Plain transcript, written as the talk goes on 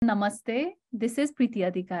namaste. This is Preeti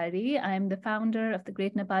Adhikari. I am the founder of the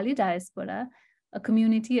Great Nepali Diaspora, a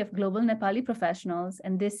community of global Nepali professionals,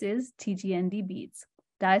 and this is TGND Beats,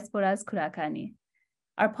 Diaspora's Kurakani.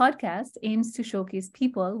 Our podcast aims to showcase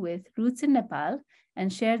people with roots in Nepal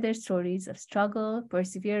and share their stories of struggle,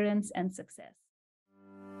 perseverance, and success.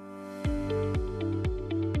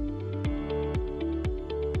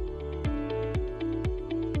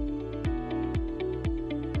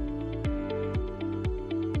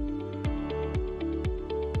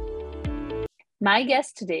 My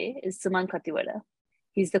guest today is Suman Khatiwada.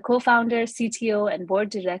 He's the co-founder, CTO, and board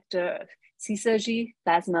director of See-suh-jee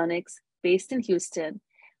Plasmonics, based in Houston,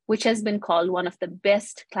 which has been called one of the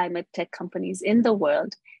best climate tech companies in the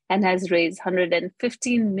world and has raised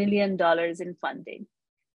 $115 million in funding.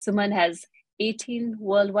 Suman has 18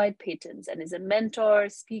 worldwide patents and is a mentor,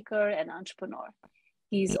 speaker, and entrepreneur.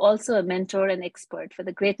 He's also a mentor and expert for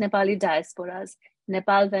the Great Nepali Diaspora's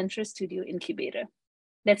Nepal Venture Studio Incubator.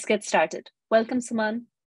 Let's get started. Welcome, Suman.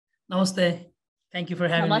 Namaste. Thank you for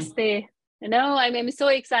having me. Namaste. No, I'm so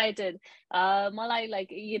excited. Malai,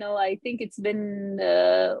 I think it's been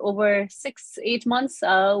over 6-8 months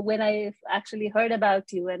when I've actually heard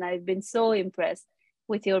about you, and I've been so impressed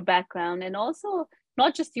with your background, and also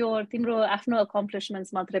not just your timro afno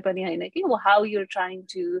accomplishments, how you're trying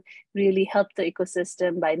to really help the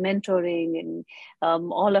ecosystem by mentoring and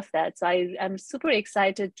all of that. So I'm super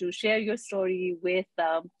excited to share your story with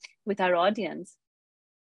our audience.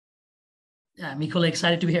 Yeah, I'm equally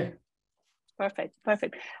excited to be here.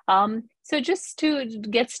 Perfect. So just to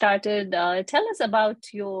get started, tell us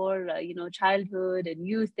about your, childhood and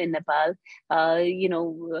youth in Nepal.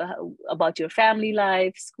 About your family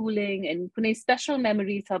life, schooling, and कुनै special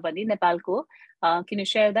memory छ भने नेपालको. Can you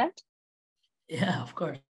share that? Yeah, of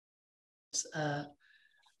course.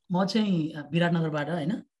 म चाहिँ विराटनगरबाट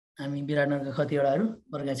हैन, हामी विराटनगरका कतिवटाहरु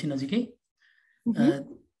बर्गाछी नजिकै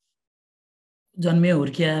जन्मे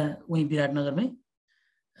हुर्किया उही विराटनगरमै.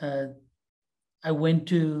 I went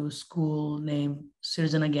to school named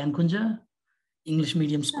Sirzana Gyankunja, English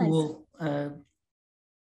medium school, nice.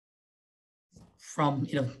 From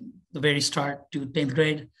the very start to 10th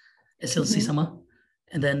grade, SLC Sama,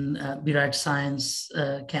 and then Virat Science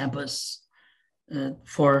campus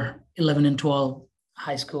for 11 and 12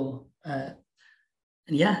 high school. And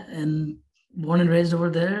born and raised over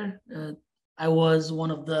there. I was one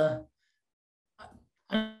of the.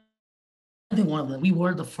 We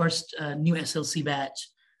were the first new SLC batch.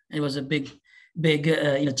 It was a big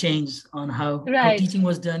change on how teaching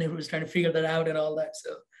was done. It was trying to figure that out and all that.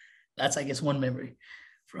 So that's, I guess, one memory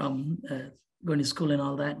from going to school and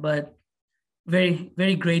all that. But very,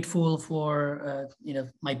 very grateful for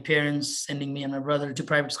my parents sending me and my brother to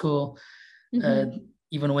private school,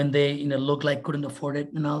 even when they looked like couldn't afford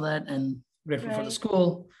it and all that. And grateful for the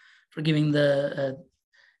school for giving the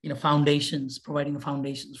foundations, providing the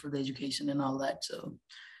foundations for the education and all that. So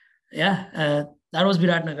that was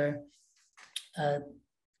Viratnagar. And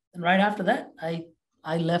right after that, I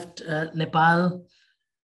left Nepal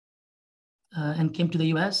and came to the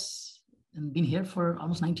US and been here for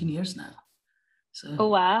almost 19 years now. So oh,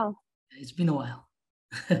 wow. It's been a while.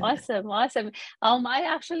 Awesome. I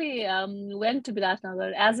actually went to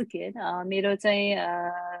Viratnagar as a kid.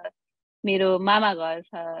 Mero mama ghar,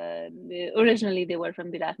 originally they were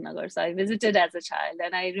from Viratnagar, so I visited as a child,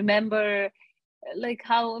 and I remember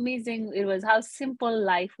how amazing it was, how simple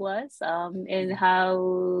life was, and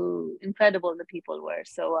how incredible the people were.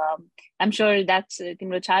 So I'm sure that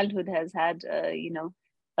your childhood has had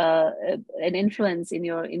an influence in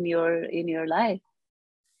your life.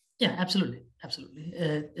 Yeah, absolutely.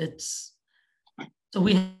 So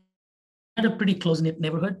we had a pretty close-knit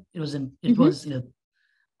neighborhood. It was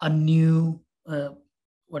a new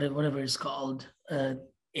whatever it's called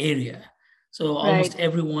area. So almost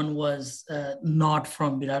everyone was not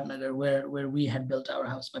from Viratnagar, where we had built our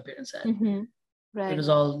house. My parents had. It was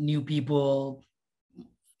all new people.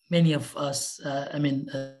 Many of us,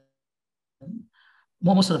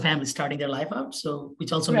 most of the families starting their life out. So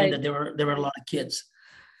which also meant that there were a lot of kids.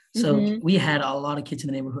 So we had a lot of kids in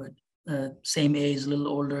the neighborhood, same age, a little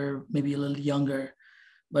older, maybe a little younger.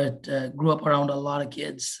 But grew up around a lot of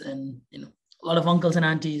kids and a lot of uncles and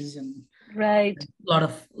aunties and a lot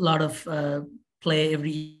of play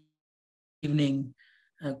every evening.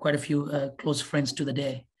 Quite a few close friends to the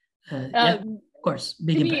day. Of course,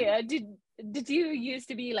 big impact. Did you used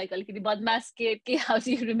to be like a badmas kid? How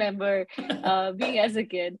do you remember being as a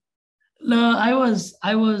kid? No, I was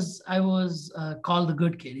called the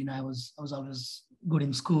good kid. I was always good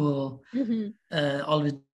in school.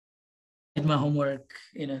 Always did my homework,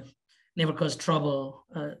 never caused trouble.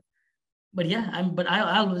 but yeah,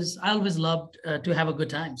 I always loved to have a good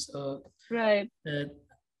time. So Right.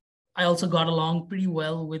 I also got along pretty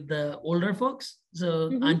well with the older folks. So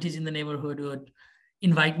Mm-hmm. aunties in the neighborhood would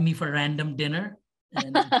invite me for random dinner,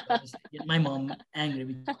 and I would always get my mom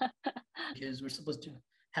angry because we're supposed to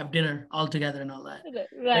have dinner all together and all that. But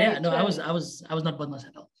yeah, Right, no, I was right. I was I was not badmash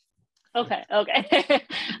at all. Okay, okay.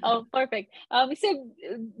 Oh, perfect. So,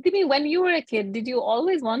 Dimi, when you were a kid, did you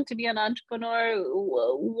always want to be an entrepreneur?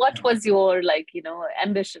 What was your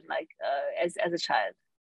ambition like as a child?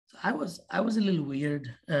 So I was a little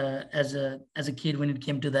weird as a kid when it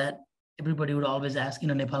came to that. Everybody would always ask,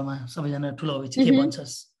 Nepalma सबैजना ठुलो भएपछि के Mm-hmm.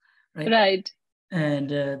 बन्छस्, right? Right.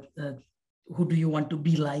 And who do you want to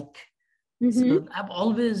be like? Mm-hmm. So I've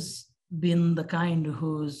always been the kind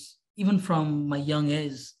who's, even from my young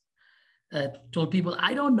age, told people,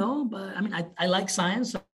 I don't know, but I mean, I like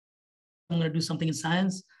science. So I'm going to do something in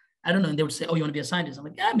science. I don't know. And they would say, oh, you want to be a scientist? I'm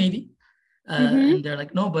like, yeah, maybe. Mm-hmm. And they're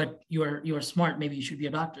like, no, but you're smart. Maybe you should be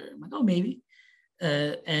a doctor. I'm like, oh, maybe.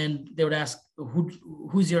 And they would ask,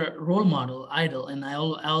 who's your role model, idol? And I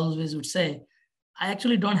always would say, I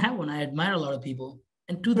actually don't have one. I admire a lot of people.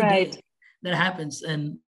 And to the Right. day that happens,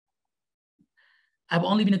 and I've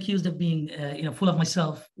only been accused of being, full of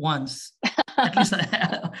myself once, at least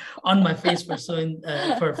on my face for saying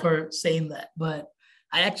that. But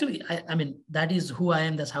I mean, that is who I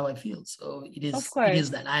am. That's how I feel. So it Of is course.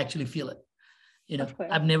 that I actually feel it. Of course.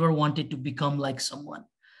 I've never wanted to become like someone.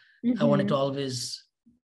 I wanted Mm-hmm. to always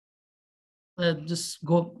just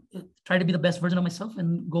go try to be the best version of myself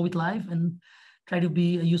and go with life and try to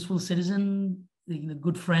be a useful citizen, a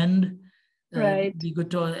good friend, Right. be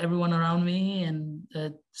good to everyone around me, and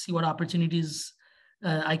see what opportunities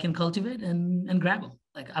I can cultivate and grab them.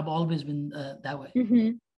 Like I've always been that way. Mm-hmm.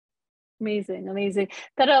 Amazing, amazing.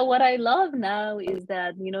 Tara, what I love now is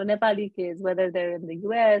that, Nepali kids, whether they're in the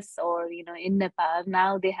US or, in Nepal,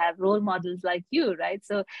 now they have role models like you, right?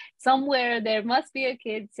 So somewhere there must be a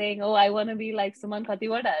kid saying, oh, I want to be like Suman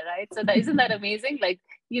Khatiwada, right? So isn't that amazing? Like,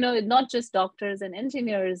 not just doctors and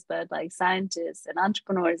engineers, but like scientists and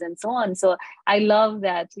entrepreneurs and so on. So I love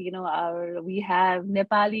that, we have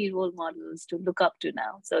Nepali role models to look up to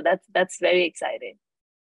now. So that's very exciting.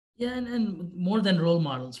 Yeah, and more than role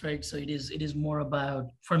models, right? So it is more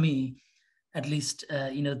about, for me at least,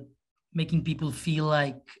 making people feel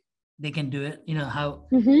like they can do it. How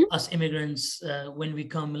Mm-hmm. us immigrants, when we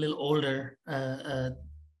come a little older to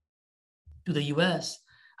the US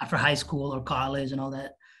after high school or college and all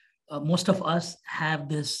that, most of us have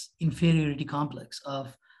this inferiority complex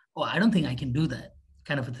of, oh, I don't think I can do that,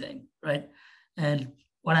 kind of a thing, right? And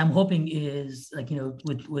what I'm hoping is, like,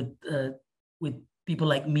 with people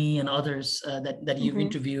like me and others that you've Mm-hmm.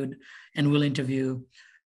 interviewed and will interview,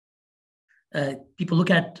 people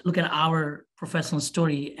look at our professional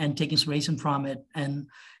story and take inspiration from it, and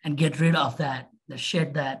get rid of that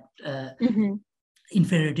shed that Mm-hmm.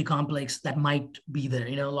 inferiority complex that might be there.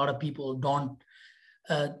 A lot of people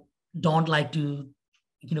uh, don't like to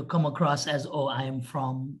come across as, oh, I am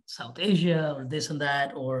from South Asia or this and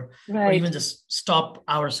that, or Right. even just stop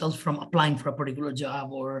ourselves from applying for a particular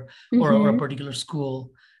job or a Mm-hmm. particular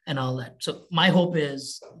school and all that. So my hope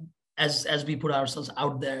is, as we put ourselves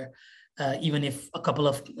out there, even if a couple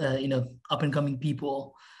of up and coming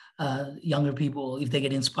people, younger people, if they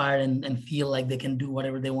get inspired and feel like they can do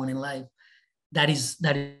whatever they want in life, that is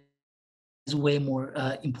way more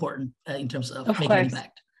important in terms of Of making an course.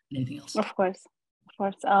 impact than anything else. Of course. Of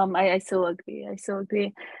course. I so agree. I so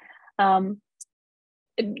agree. Um,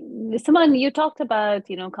 Saman, you talked about,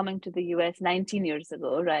 coming to the US 19 years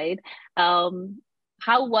ago, right?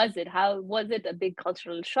 How was it? How was it a big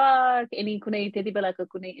cultural shock? Any kunai त्यति बेलाको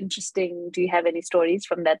कुनै interesting, do you have any stories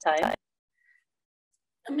from that time?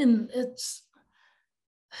 I mean, it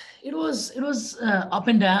was up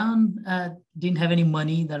and down. Didn't have any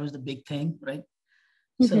money. That was the big thing, right?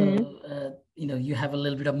 Mm-hmm. So you have a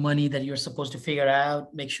little bit of money that you're supposed to figure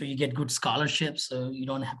out. Make sure you get good scholarships so you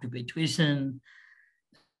don't have to pay tuition.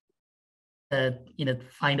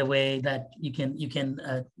 Find a way that you can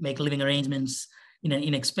make living arrangements in an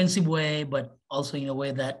inexpensive way, but also in a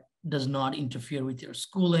way that does not interfere with your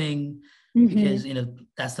schooling, Mm-hmm. because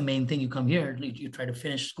that's the main thing. You come here, you try to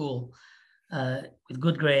finish school with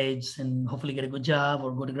good grades and hopefully get a good job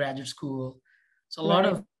or go to graduate school. So a lot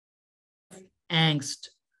Right. of angst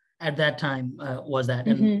at that time was that,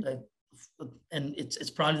 Mm-hmm. and it's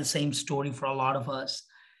probably the same story for a lot of us.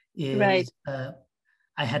 Right. Is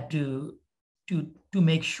I had to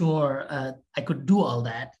make sure I could do all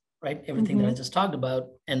that, right? Everything that I Mm-hmm. just talked about,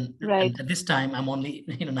 and Right. at this time I'm only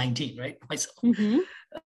 19, right, myself. Mm-hmm.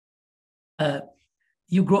 Uh,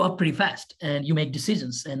 you grow up pretty fast and you make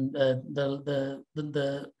decisions. And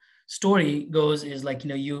the story goes is like,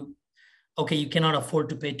 you cannot afford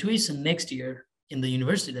to pay tuition next year in the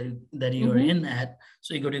university that you are in at.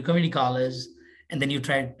 So you go to a community college, and then you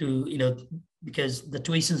try to, because the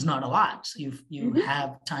tuition is not a lot. So you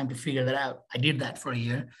have time to figure that out. I did that for a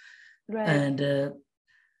year. Right.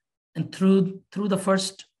 And through the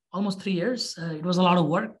first almost 3 years, it was a lot of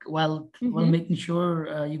work while making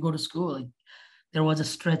sure you go to school. Like, there was a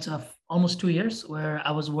stretch of almost 2 years where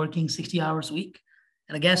I was working 60 hours a week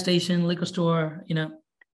at a gas station, liquor store,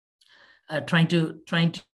 trying to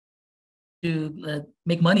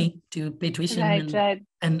make money to pay tuition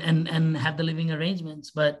and have the living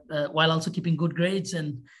arrangements, but while also keeping good grades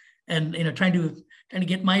and trying to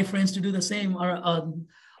get my friends to do the same, or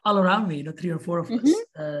all around me, 3 or 4 of us.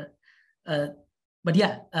 But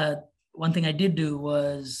yeah, one thing I did do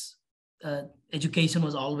was education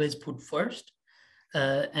was always put first,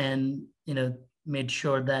 and made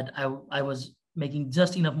sure that I was making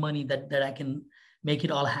just enough money that I can make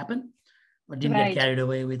it all happen, but didn't get carried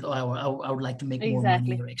away with, I would like to make more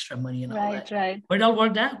money or extra money and all that. But it all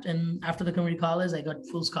worked out. And after the community college, I got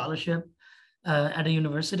full scholarship at a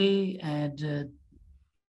university, and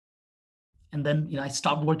then I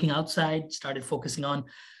stopped working outside, started focusing on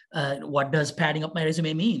what does padding up my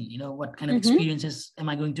resume mean? What kind of experiences am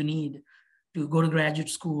I going to need to go to graduate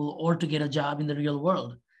school or to get a job in the real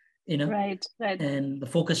world? Right. And the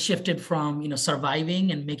focus shifted from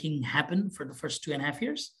surviving and making happen for the first 2.5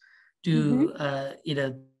 years to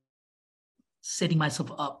setting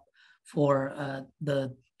myself up for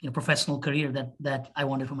the professional career that I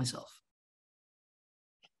wanted for myself.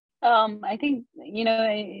 I think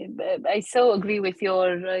I so agree with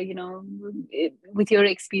your with your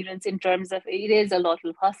experience in terms of it is a lot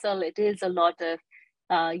of hustle, it is a lot of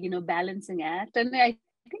balancing act, and I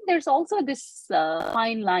think there's also this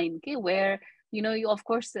fine line, okay, where you of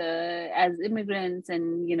course as immigrants,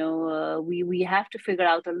 and we have to figure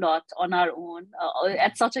out a lot on our own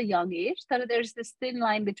at such a young age, that there's this thin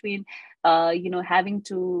line between having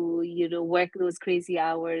to work those crazy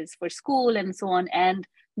hours for school and so on, and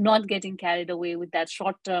not getting carried away with that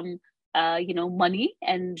short-term money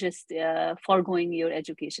and just foregoing your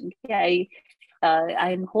education.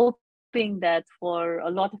 I'm hoping that for a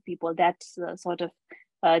lot of people that's sort of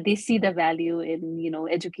they see the value in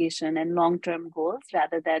education and long-term goals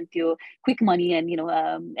rather than to quick money. And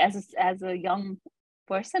as a young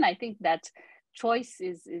person, I think that choice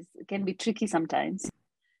is can be tricky sometimes.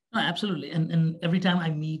 No, absolutely. And every time I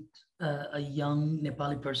meet a young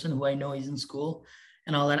Nepali person who I know is in school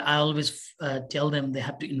and all that, I always tell them they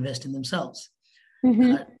have to invest in themselves.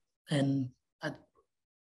 And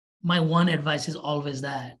my one advice is always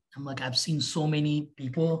that I'm like, I've seen so many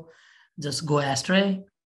people just go astray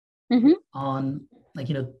on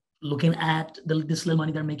looking at this little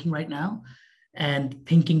money they're making right now and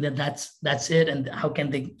thinking that that's it, and how can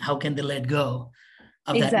they let go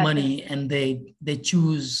of that money, and they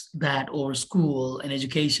choose that over school and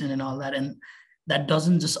education and all that. And that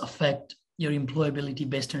doesn't just affect your employability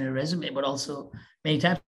based on your resume, but also many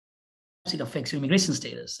times it affects your immigration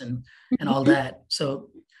status and all that. So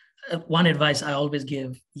one advice I always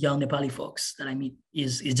give young Nepali folks that I meet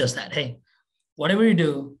is just that, hey, whatever you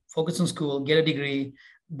do, focus on school, get a degree,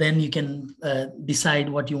 then you can decide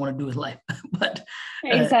what you want to do with life. But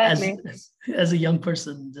as a young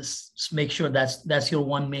person, just make sure that's your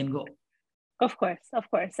one main goal. Of course.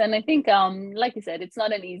 And I think, like you said, it's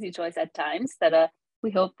not an easy choice at times, that we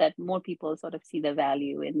hope that more people sort of see the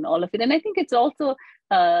value in all of it. And I think it's also,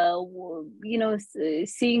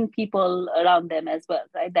 seeing people around them as well,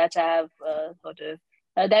 right, that have sort of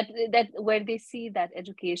that where they see that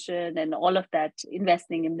education and all of that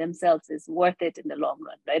investing in themselves is worth it in the long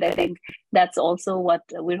run, right? I think that's also what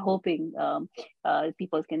we're hoping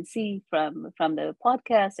people can see from the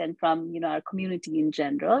podcast and from our community in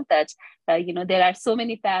general, that there are so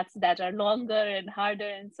many paths that are longer and harder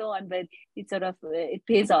and so on, but it sort of it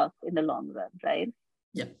pays off in the long run, right?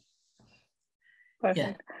 Yeah.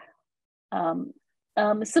 Perfect. Yeah.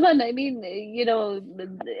 Suman, I mean,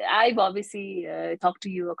 I've obviously talked to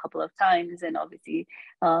you a couple of times, and obviously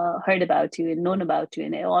heard about you and known about you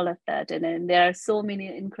and all of that. And then there are so many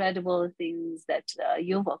incredible things that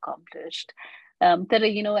you've accomplished. That,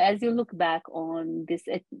 as you look back on this,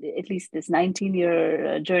 at least this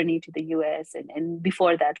 19-year journey to the US and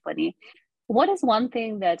before that, Pani, what is one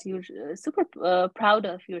thing that you're super proud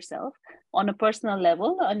of yourself on a personal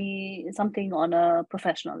level, something on a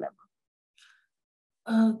professional level?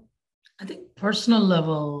 I think personal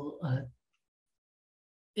level,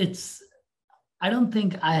 I don't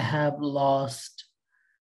think I have lost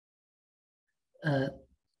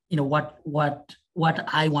what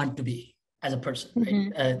I want to be as a person,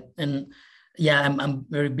 right? And yeah, I'm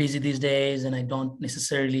very busy these days, and I don't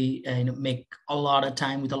necessarily make a lot of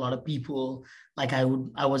time with a lot of people like I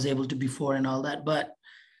was able to before and all that. But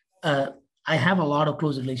I have a lot of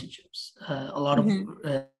close relationships, a lot of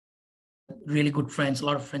really good friends, a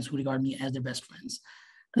lot of friends who regard me as their best friends,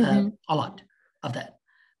 a lot of that,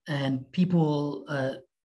 and people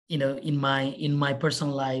in my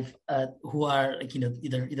personal life who are like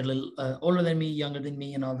either a little older than me, younger than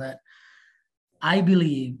me, and all that. I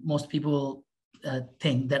believe most people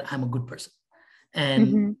think that I'm a good person,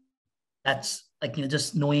 and that's like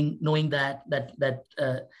just knowing that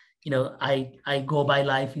I go by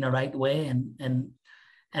life in a right way, and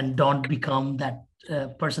don't become that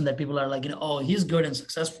person that people are like, oh, he's good and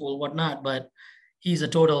successful, whatnot, but he's a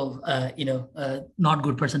total not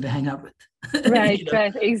good person to hang out with. Right,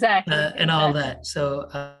 right, exactly. And all that. So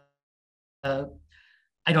I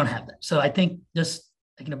don't have that. So I think just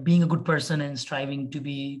being a good person and striving to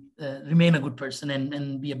be remain a good person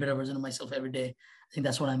and be a better version of myself every day. I think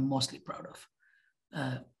that's what I'm mostly proud of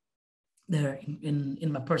there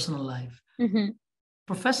in my personal life.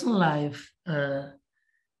 Professional life, I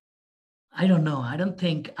don't know. I don't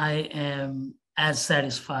think I am as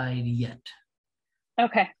satisfied yet.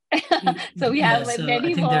 Okay. So we have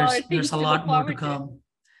many more things there's a lot more to come.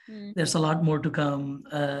 There's a lot more to come.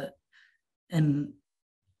 And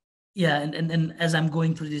yeah, and as I'm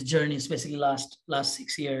going through this journey, especially last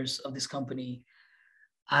 6 years of this company,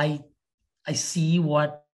 I see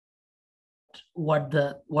what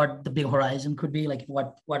the big horizon could be, like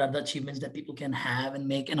what are the achievements that people can have and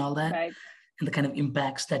make and all that, right. And the kind of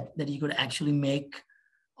impacts that you could actually make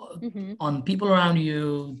on people around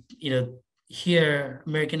you, here,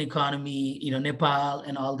 American economy, Nepal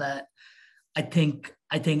and all that. I think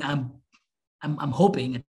I'm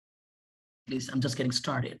hoping, at least I'm just getting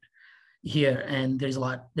started here, and there's a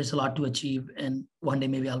lot to achieve, and one day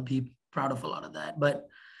maybe I'll be proud of a lot of that. But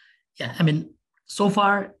yeah, I mean, so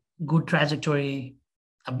far, good trajectory.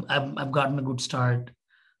 I've gotten a good start,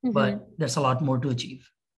 but there's a lot more to achieve.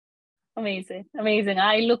 Amazing.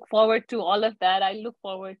 I look forward to all of that. I look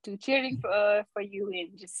forward to cheering for you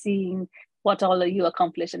and just seeing what all of you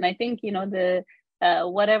accomplish. And I think the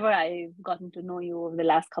whatever I've gotten to know you over the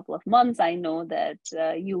last couple of months, I know that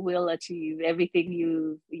you will achieve everything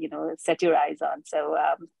you set your eyes on. So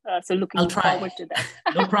so looking forward to that.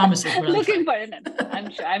 No promises. Looking for it.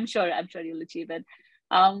 I'm sure you'll achieve it.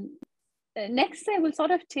 Next, I will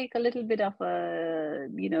sort of take a little bit of a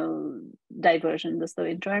diversion. So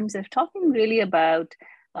in terms of talking really about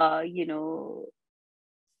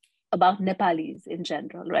about Nepalis in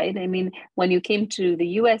general, right? I mean, when you came to the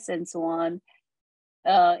US and so on,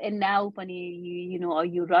 and now, Pani,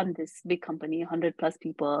 you run this big company, 100 plus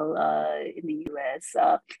people in the US,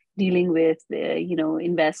 dealing with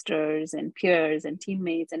investors and peers and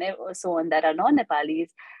teammates and so on that are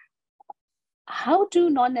non-Nepalis. How do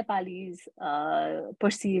non-Nepalis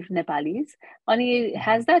perceive Nepalis? Ani,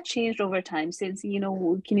 has that changed over time since,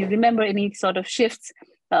 can you remember any sort of shifts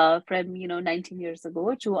from, 19 years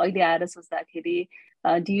ago to Aras was that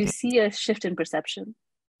do you see a shift in perception?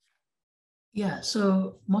 Yeah,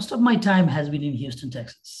 so most of my time has been in Houston,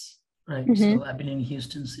 Texas, right? So I've been in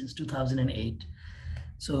Houston since 2008.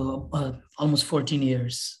 So almost 14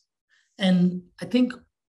 years. And I think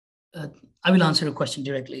I will answer your question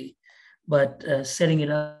directly. But setting it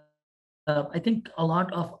up, I think a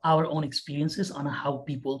lot of our own experiences on how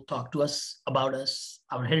people talk to us, about us,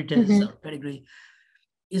 our heritage, our pedigree,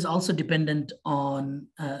 is also dependent on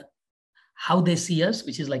how they see us,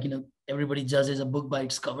 which is like, everybody judges a book by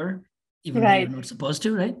its cover, even though you're not supposed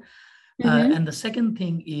to, right? And the second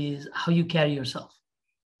thing is how you carry yourself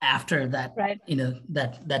after that,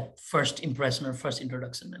 that first impression or first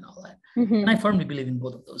introduction and all that. And I firmly believe in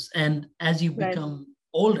both of those. And as you become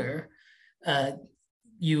older,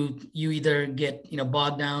 you either get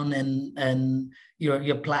bogged down and you're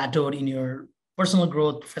plateaued in your personal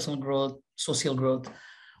growth, professional growth, social growth,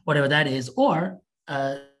 whatever that is, or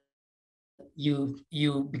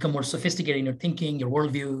you become more sophisticated in your thinking, your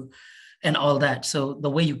worldview, and all that. So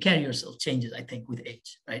the way you carry yourself changes, I think, with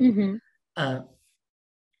age, right?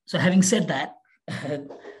 So having said that,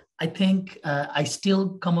 I think I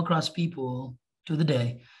still come across people to the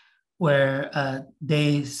day where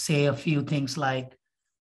they say a few things like,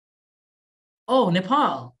 "Oh,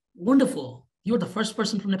 Nepal, wonderful. You're the first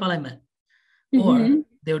person from Nepal I met." Or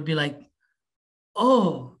they would be like,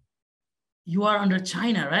 "Oh, you are under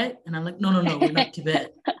China, right?" And I'm like, no, we're not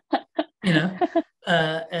Tibet. And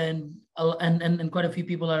quite a few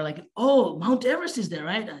people are like, "Oh, Mount Everest is there,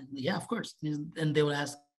 right?" And, yeah, of course. And they will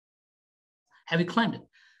ask, "Have you climbed it?"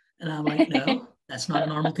 And I'm like, no, that's not a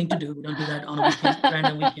normal thing to do. We don't do that on a weekend,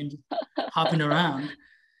 random weekend, hopping around.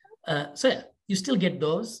 So yeah, you still get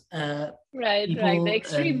those right, people. the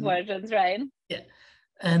extreme versions, right? Yeah.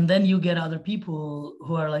 And then you get other people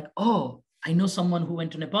who are like, oh, I know someone who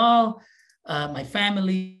went to Nepal, my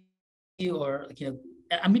family, or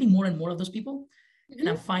I'm meeting more and more of those people. And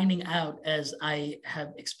I'm finding out as I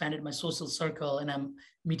have expanded my social circle and I'm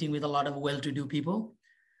meeting with a lot of well-to-do people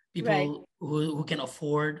who can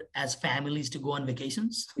afford as families to go on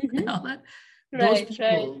vacations and all that.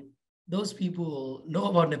 Those people know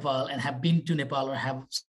about Nepal and have been to Nepal or have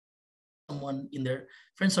someone in their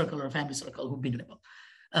friend circle or family circle who've been to Nepal.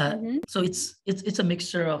 So it's a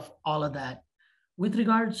mixture of all of that. With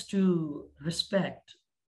regards to respect,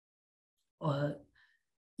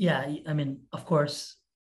 yeah, I mean, of course,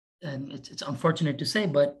 and it's unfortunate to say,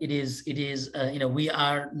 but it is we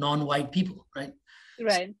are non-white people, right?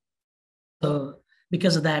 Right. So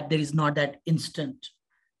because of that, there is not that instant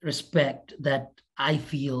respect that I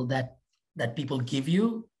feel that people give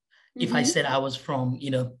you. If I said I was from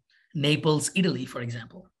Naples, Italy, for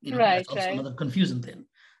example, that's also another confusion thing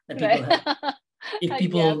that people have. If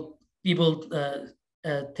people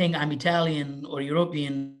think I'm Italian or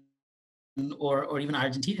European or even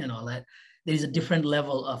Argentina and all that, there is a different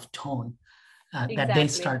level of tone that they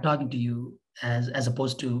start talking to you as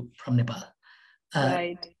opposed to from Nepal,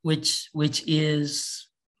 which is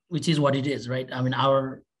what it is, right? I mean,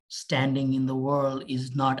 our standing in the world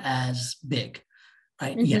is not as big,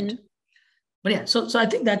 right? Yet. But yeah, so I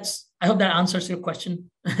think I hope that answers your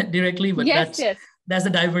question directly. But that's the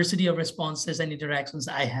diversity of responses and interactions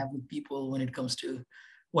I have with people when it comes to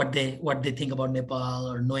what they think about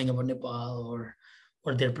Nepal or knowing about Nepal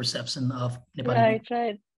or their perception of Nepal.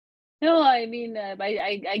 Right. No, I mean,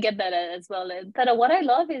 I get that as well. And what I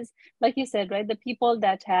love is, like you said, right, the people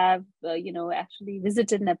that have, actually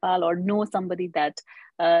visited Nepal or know somebody that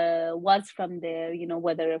was from there,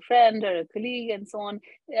 whether a friend or a colleague and so on.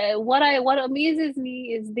 What amazes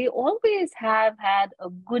me is they always have had a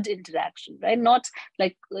good interaction, right? Not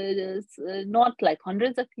like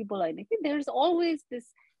hundreds of or anything. There's always this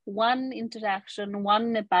one interaction,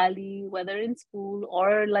 one Nepali, whether in school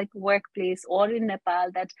or like workplace or in Nepal,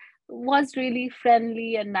 that was really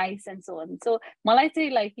friendly and nice and so on. So Malai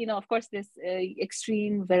say, of course, this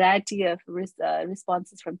extreme variety of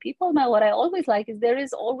responses from people. Now, what I always like is there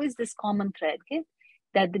is always this common thread, okay?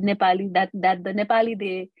 That the Nepali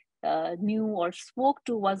they knew or spoke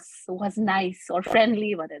to was nice or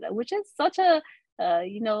friendly, whatever, which is such a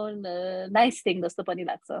nice thing.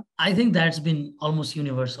 I think that's been almost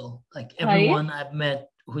universal. Like everyone I've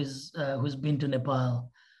met who's been to Nepal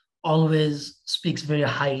always speaks very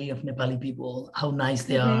highly of Nepali people, how nice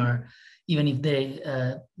they are, even if they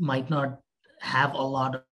might not have a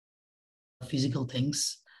lot of physical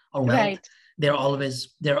things or wealth. They're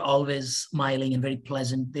always smiling and very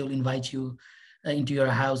pleasant. They will invite you into your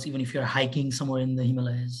house, even if you're hiking somewhere in the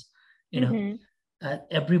Himalayas.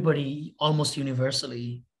 Everybody almost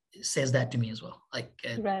universally says that to me as well. Like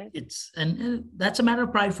it's and that's a matter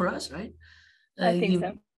of pride for us, right? I think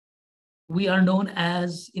so. We are known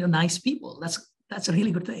as nice people. That's a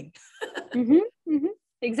really good thing.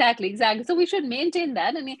 Exactly. So we should maintain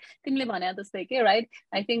that. I mean, right?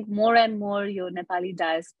 I think more and more your Nepali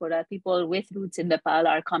diaspora, people with roots in Nepal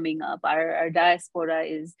are coming up. Our diaspora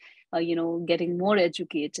is getting more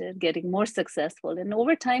educated, getting more successful. And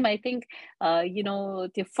over time, I think,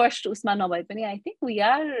 the first Usman I think we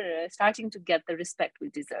are starting to get the respect we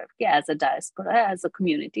deserve as a diaspora, as a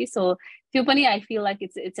community. So I feel like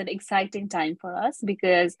it's an exciting time for us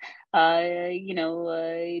because,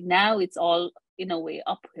 now it's all in a way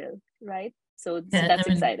uphill, right? So that's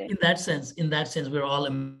exciting. In that sense, we're all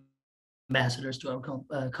ambassadors to our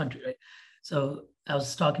country, right? So I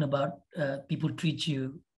was talking about people treat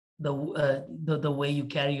you the way you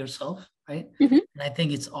carry yourself, right? And I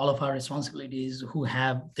think it's all of our responsibilities who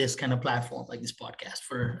have this kind of platform like this podcast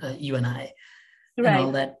for you and I, and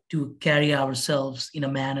all that, to carry ourselves in a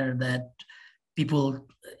manner that people,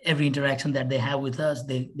 every interaction that they have with us,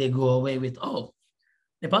 they go away with, oh,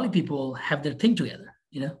 Nepali people have their thing together,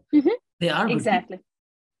 they are exactly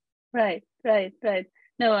right.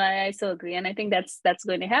 No, I so agree, and I think that's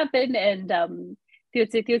going to happen. And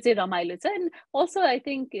and also I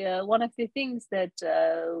think one of the things that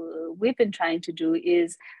we've been trying to do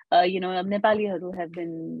is Nepali who have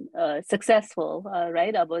been successful,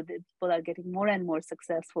 right? People are getting more and more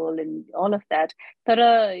successful and all of that. But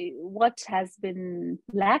what has been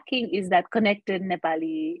lacking is that connected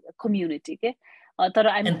Nepali community, okay?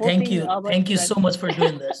 I'm and hoping thank you so much for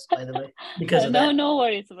doing this, by the way, because of that. No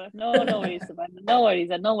worries, no worries,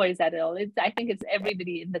 no worries at all. I think it's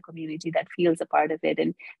everybody in the community that feels a part of it,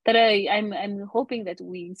 and that I'm hoping that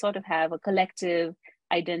we sort of have a collective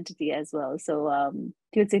identity as well. So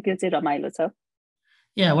ramailo cha.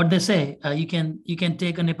 Yeah, what they say, you can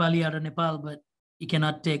take a Nepali out of Nepal, but you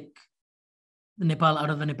cannot take the Nepal out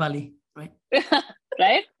of a Nepali, right?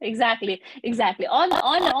 Right? Exactly. On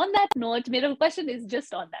that note, my question is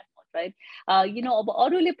just on that note, right?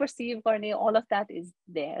 Arule perceive garne, all of that is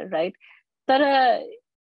there, right? But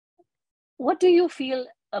what do you feel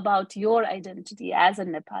about your identity as a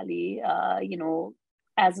Nepali,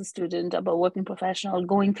 as a student, about working professional,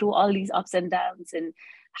 going through all these ups and downs and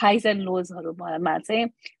highs and lows?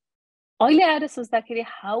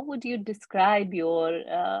 How would you describe your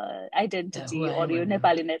identity or your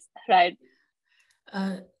Nepaliness, right?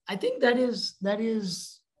 I think that is,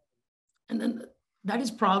 and then that is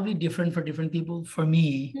probably different for different people. For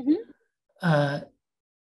me,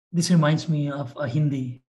 this reminds me of a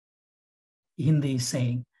Hindi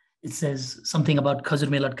saying. It says something about khajur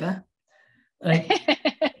mein latka. Right?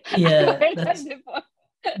 Yeah,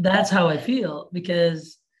 that's how I feel,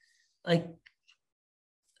 because like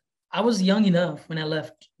I was young enough when I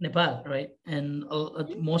left Nepal, right? And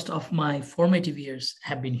most of my formative years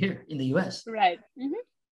have been here in the US. Right.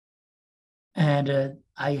 And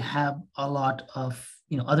I have a lot of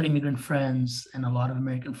other immigrant friends and a lot of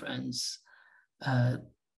American friends,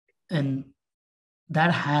 and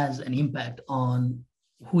that has an impact on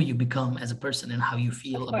who you become as a person and how you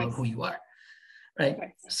feel about who you are,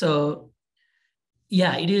 right? So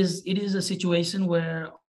yeah, it is a situation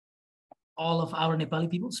where all of our Nepali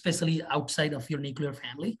people, especially outside of your nuclear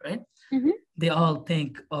family, right? They all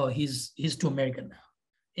think, oh, he's too American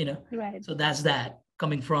now, Right. So that's that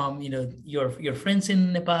coming from your friends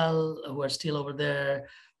in Nepal who are still over there,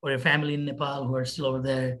 or your family in Nepal who are still over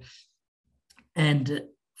there, and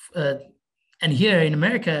here in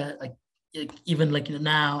America, like even like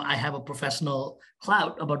now I have a professional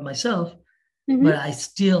clout about myself, but I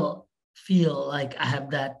still feel like I have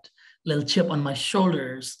that little chip on my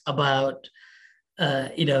shoulders about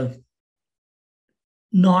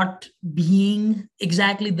not being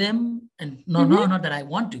exactly them, and not that I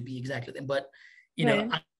want to be exactly them, but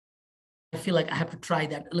I feel like I have to try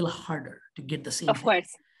that a little harder to get the same of thing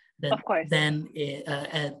course. than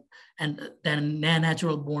a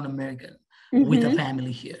natural born American with a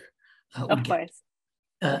family here would get.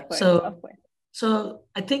 So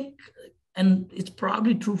I think, and it's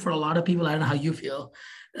probably true for a lot of people, I don't know how you feel,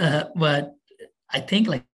 but I think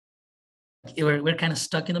like we're kind of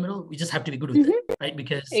stuck in the middle. We just have to be good with it, right?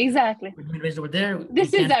 Because exactly, we're being raised over there.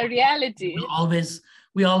 This is our reality.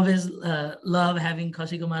 We always love having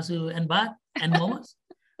khasiko masu and bhat and momos,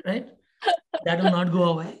 right? That will not go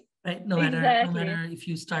away, right? No matter if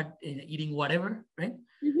you start eating whatever, right?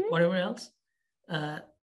 Whatever else.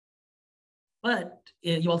 But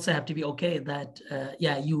you also have to be okay that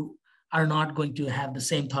you are not going to have the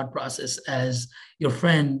same thought process as your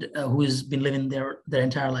friend who has been living their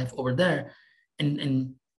entire life over there,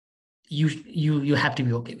 and you have to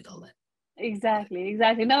be okay with all that. Exactly.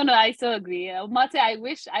 No, I so agree. Mate, I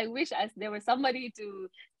wish as there was somebody to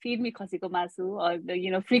feed me khasiko masu, or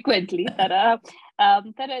frequently. I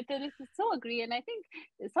so agree, and I think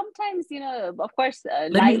sometimes of course.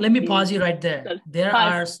 Let me pause you right there. There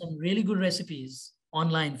are some really good recipes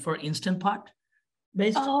online for instant pot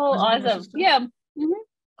based. Oh, awesome! Yeah.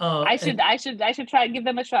 I should try and give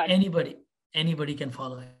them a shot. Anybody can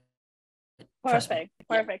follow it. Perfect.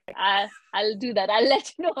 I'll do that. I'll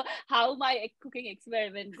let you know how my cooking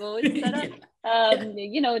experiment goes.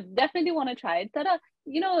 Definitely want to try it. I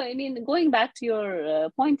mean, going back to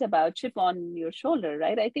your point about chip on your shoulder,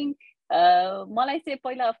 right? I think Malai se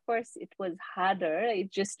poila, of course, it was harder.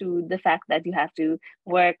 It's just to the fact that you have to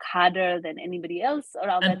work harder than anybody else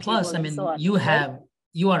around that table. And plus, I mean,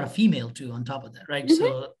 you are a female too on top of that, right?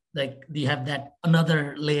 So like you have that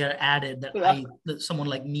another layer added that someone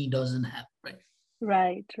like me doesn't have, right?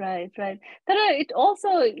 Right. It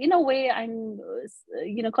also, in a way, I'm,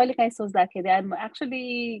 I'm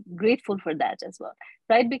actually grateful for that as well,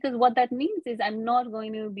 right? Because what that means is I'm not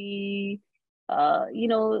going to be, you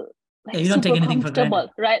don't take anything for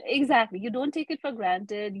granted, right? Exactly. You don't take it for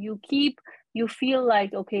granted. You feel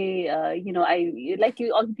like, okay, I like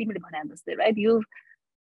you all people right? You've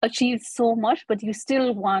achieved so much, but you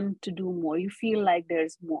still want to do more. You feel like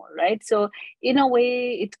there's more, right? So in a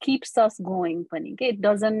way, it keeps us going. It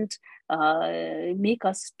doesn't make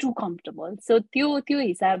us too comfortable. So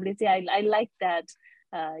I like that.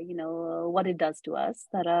 What it does to us.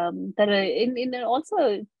 That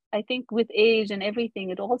also I think with age and everything,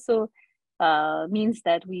 it also means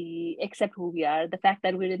that we accept who we are. The fact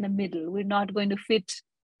that we're in the middle, we're not going to fit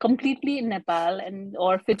completely in Nepal and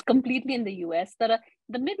or fit completely in the US. That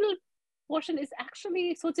the middle portion is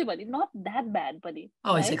actually sochebani, not that bad, buddy.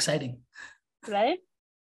 Oh, it's right? exciting. Right?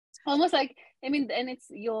 Almost like, I mean, and it's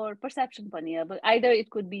your perception, Pania, but either it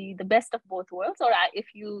could be the best of both worlds, or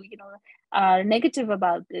if you are negative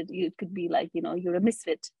about it, it could be like, you're a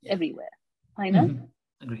misfit everywhere. I know. Mm-hmm.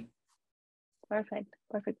 Agree. Perfect.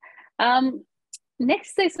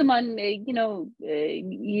 Next, Suman,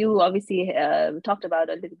 you obviously talked about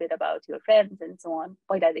a little bit about your friends and so on.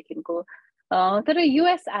 The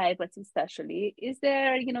US especially, is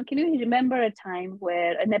there, can you remember a time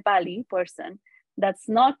where a Nepali person that's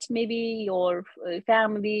not maybe your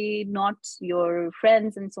family, not your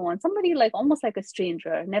friends and so on, somebody like almost like a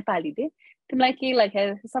stranger, Nepali, like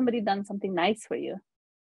has somebody done something nice for you?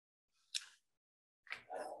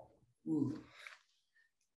 Ooh.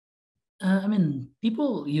 I mean,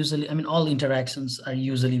 people usually, all interactions are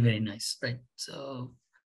usually very nice, right? So,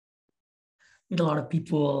 meet a lot of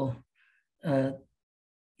people.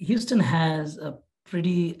 Houston has a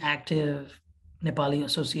pretty active Nepali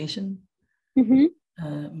association. Mm-hmm.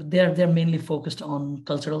 But they're mainly focused on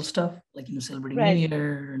cultural stuff, like celebrating New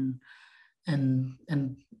Year, and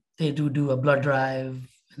they do a blood drive,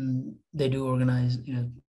 and they do organize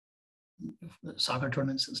soccer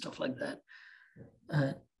tournaments and stuff like that,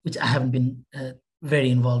 which I haven't been very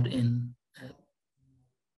involved in,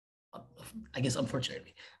 I guess,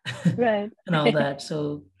 unfortunately, right. and all that.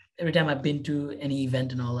 So every time I've been to any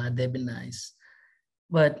event and all that, they've been nice.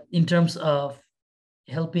 But in terms of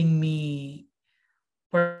helping me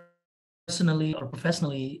personally or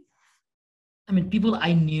professionally, people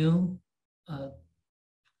I knew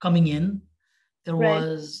coming in, there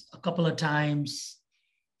was a couple of times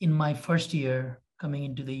in my first year coming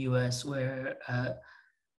into the US where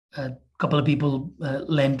a couple of people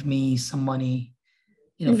lent me some money,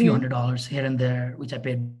 a few $100s here and there, which I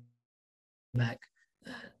paid back.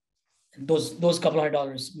 And those couple of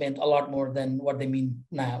 $100 meant a lot more than what they mean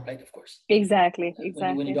now, right? Of course. Exactly.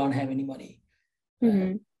 When you don't have any money.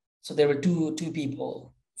 Mm-hmm. So there were two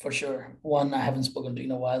people for sure. One I haven't spoken to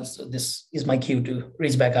in a while, so this is my cue to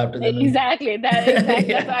reach back out to them. Exactly.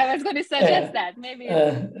 That's what I was going to suggest. That maybe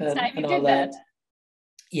it's time you did that.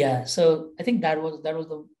 Yeah. So I think that was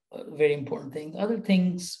the very important thing. The other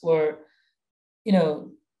things were,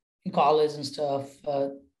 in college and stuff.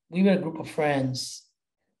 We were a group of friends,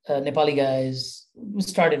 Nepali guys. We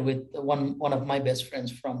started with one of my best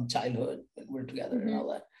friends from childhood when we were together and all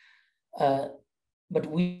that. But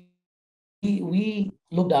we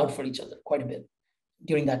looked out for each other quite a bit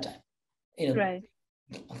during that time.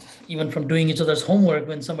 Even from doing each other's homework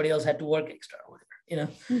when somebody else had to work extra or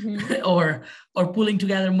whatever, or pulling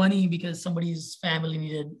together money because somebody's family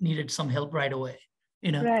needed some help right away,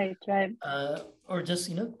 Right. or just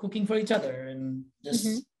cooking for each other and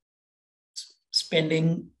just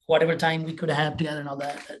spending whatever time we could have together and all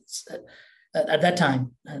that. At that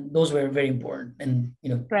time, and those were very important, and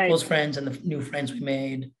close friends and the new friends we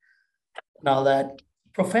made and all that.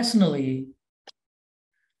 Professionally,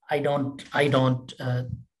 I don't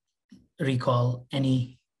recall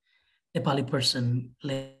any Nepali person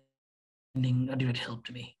lending a direct help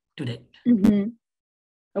to me to date.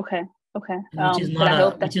 Okay. Which is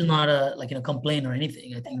not a complaint or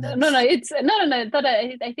anything. I think that's no.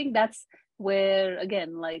 I think that's where,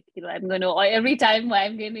 again, I'm going to, every time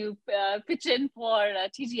I'm going to pitch in for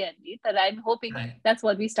TGNB, that I'm hoping that's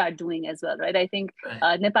what we start doing as well, right? I think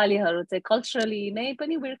Nepali culturally,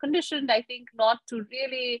 we're conditioned, I think, not to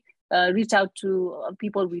really reach out to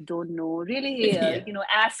people we don't know, really,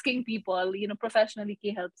 asking people, professionally,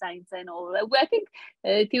 help science and all. I think,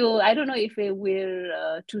 I don't know if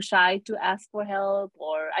we're too shy to ask for help,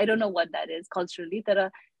 or I don't know what that is culturally.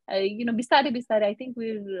 Bistare, I think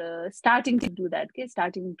we're starting to do that,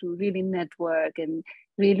 starting to really network and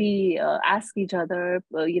really ask each other,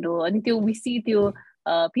 until we see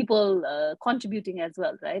people contributing as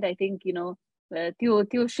well, right? I think,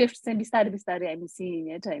 त्यो shifts and bistare I'm seeing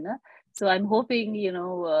it, so I'm hoping,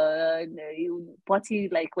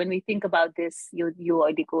 like when we think about this, you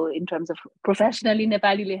in terms of professionally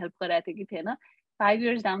Nepali help 5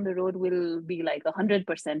 years down the road will be like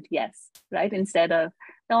 100% yes, right? Instead of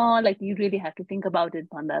like you really have to think about it,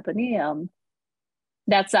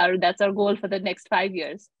 that's our goal for the next 5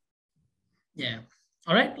 years. Yeah.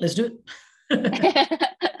 All right, let's do it.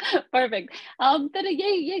 Perfect.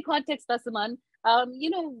 Yay context, Suman.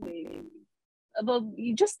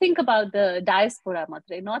 You just think about the diaspora,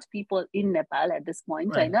 not people in Nepal at this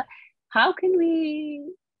point. How can we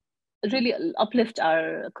really uplift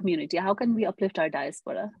our community? How can we uplift our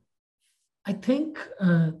diaspora? I think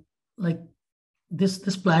like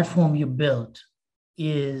this platform you built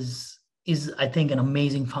is I think an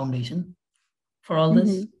amazing foundation for all this.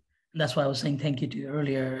 Mm-hmm. That's why I was saying thank you to you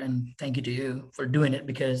earlier, and thank you to you for doing it,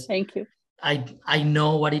 because Thank you. I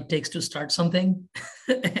know what it takes to start something,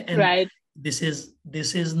 and Right. this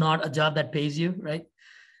is not a job that pays you, right?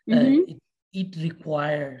 Mm-hmm. It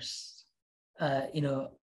requires you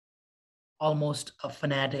know, almost a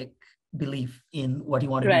fanatic belief in what you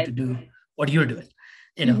want to do, Right. what you're doing,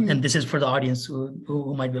 you know. Mm-hmm. And this is for the audience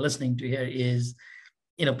who might be listening to here is,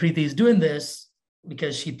 you know, Preeti is doing this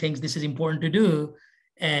because she thinks this is important to do,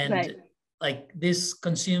 and Right. like this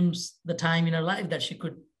consumes the time in her life that she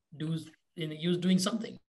could do, you know, use doing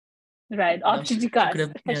something. Right. You know, Oxygen she could cars,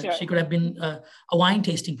 have, for you know, sure. she could have been a wine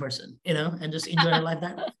tasting person, you know, and just enjoy her life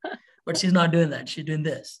that way. But she's not doing that. She's doing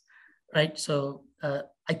this, right? So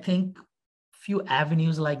I think few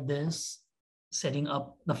avenues like this, setting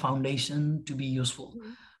up the foundation to be useful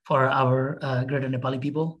for our greater Nepali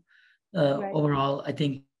people. Right. Overall, I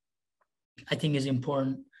think is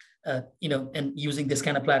important. You know, and using this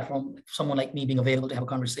kind of platform, someone like me being available to have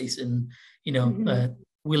a conversation, you know, Mm-hmm.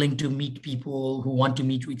 willing to meet people who want to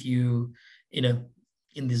meet with you, you know,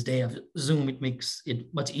 in this day of Zoom, it makes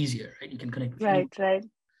it much easier, right? You can connect with anyone. Right. Right.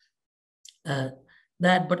 Uh,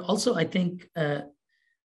 that, but also I think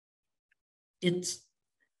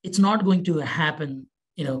it's not going to happen,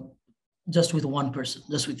 you know, just with one person,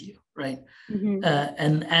 just with you, right? Mm-hmm.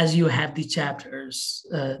 And as you have these chapters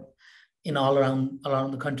in all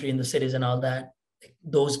around the country, in the cities and all that,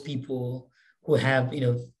 those people who have, you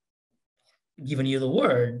know, given you the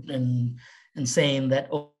word and saying that,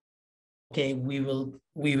 okay, we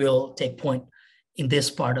will take point in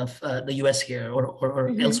this part of the US here or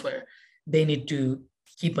Mm-hmm. elsewhere, they need to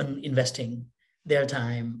keep on investing their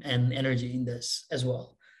time and energy in this as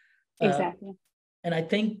well. Exactly. And I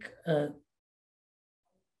think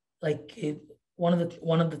like one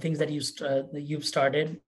of the things that you've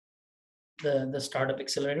started, the startup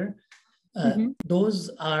accelerator, Mm-hmm. those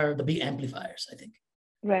are the big amplifiers, I think,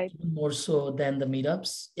 Right. even more so than the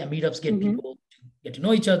meetups. Yeah, meetups get Mm-hmm. people to get to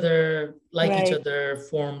know each other, like each Right. other,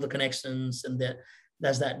 form the connections, and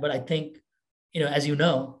that's that. But I think, you know, as you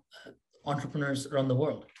know, entrepreneurs around the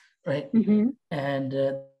world, right? Mm-hmm. And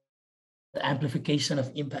the amplification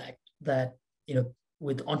of impact that, you know,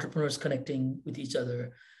 with entrepreneurs connecting with each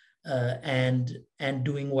other and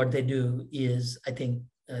doing what they do is, I think,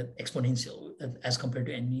 exponential as compared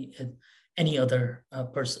to any other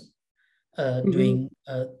person Mm-hmm. doing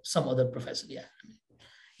some other profession.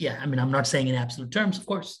 Yeah. I mean, I'm not saying in absolute terms, of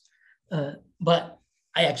course, but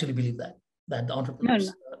I actually believe that the No, no. entrepreneurs,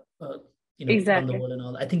 you know, around the Exactly. world and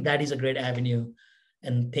all. I think that is a great avenue,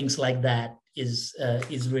 and things like that is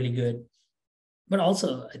really good. But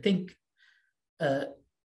also, I think a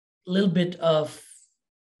little bit of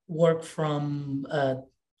work from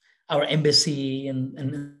our embassy and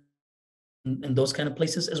those kind of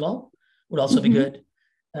places as well would also be Mm-hmm. good.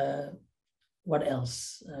 What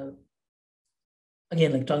else?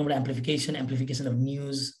 Again, like talking about amplification of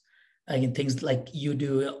news, again, things like you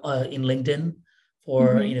do in LinkedIn for,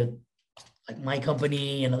 Mm-hmm. you know, like my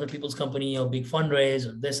company and other people's company, or big fundraise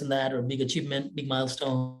or this and that, or big achievement, big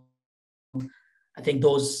milestone. I think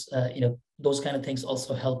those, you know, those kind of things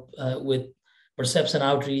also help with perception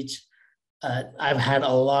outreach. I've had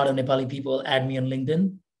a lot of Nepali people add me on LinkedIn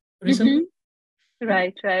Mm-hmm. recently.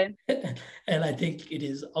 Right. Right. And I think it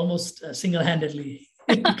is almost single-handedly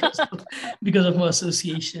because of my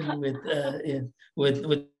association with the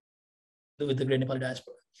Great Nepali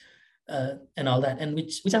Diaspora and all that, and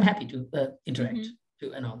which I'm happy to interact Mm-hmm.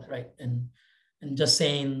 to and all that, right? And just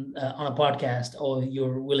saying on a podcast, oh,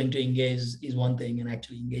 you're willing to engage is one thing, and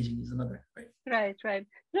actually engaging is another, right? Right, right.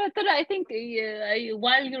 No, but I think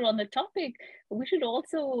while you're on the topic, we should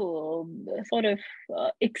also sort of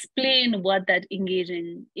explain what that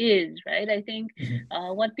engaging is, right? I think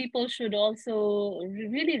Mm-hmm. what people should also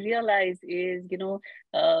really realize is,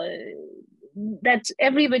 uh, that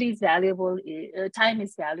everybody's valuable, time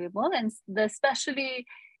is valuable, and especially,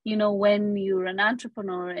 when you're an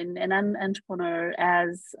entrepreneur and an entrepreneur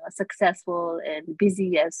as successful and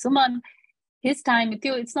busy as Suman, his time with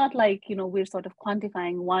you, it's not like, we're sort of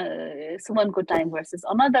quantifying one good time versus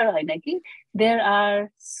another. There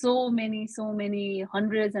are so many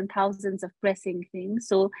hundreds and thousands of pressing things.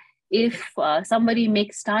 So if somebody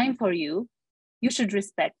makes time for you, you should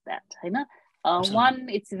respect that. Absolutely. One,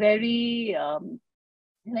 it's very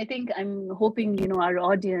and I think I'm hoping, our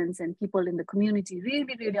audience and people in the community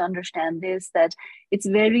really, really understand this, that it's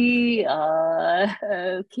very,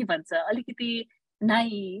 के भन्छ, अलिकति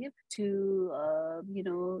naive to,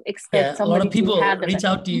 expect a lot somebody of to people have the reach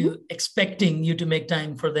time. out to you expecting you to make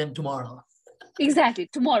time for them tomorrow. Exactly,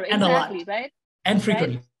 tomorrow, And exactly, a lot. right? And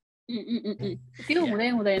frequently.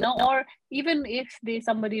 Or even if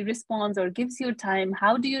somebody responds or gives you time,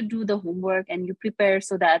 how do you do the homework and you prepare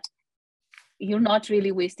so that you're not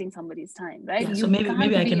really wasting somebody's time, right? Yeah, so maybe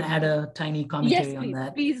I can add a tiny commentary on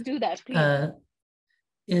that. Please do that, please.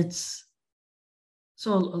 It's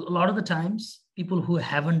so a lot of the times people who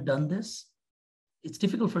haven't done this, it's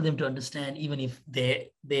difficult for them to understand, even if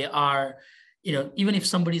they are, even if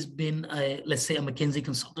somebody's been let's say a McKinsey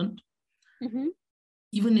consultant,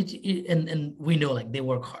 even and we know like they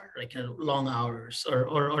work hard, like long hours,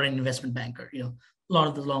 or an investment banker, a lot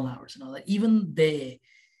of the long hours and all that, even they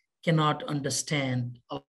cannot understand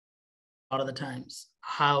a lot of the times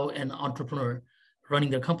how an entrepreneur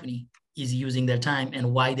running their company is using their time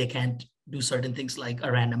and why they can't do certain things like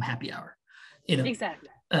a random happy hour, Exactly.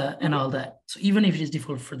 And all that. So even if it is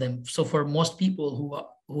difficult for them, so for most people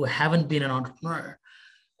who haven't been an entrepreneur,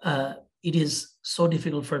 it is so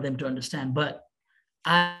difficult for them to understand. But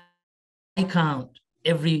I count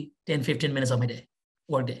every 10-15 minutes of my day,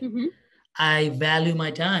 work day. I value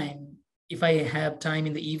my time. If I have time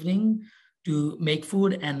in the evening to make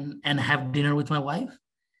food and have dinner with my wife,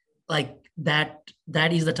 like that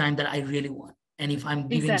is the time that I really want. And if I'm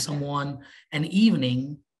giving someone an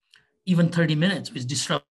evening, even 30 minutes, which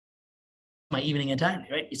disrupts my evening entirely,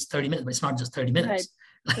 right? It's 30 minutes, but it's not just 30 minutes.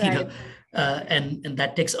 Right. And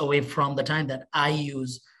that takes away from the time that I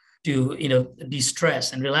use to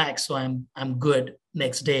de-stress and relax, so I'm good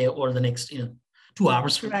next day or the next 2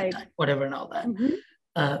 hours from that time, whatever, and all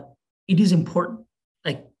that. It is important,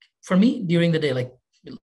 like for me during the day, like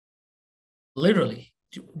literally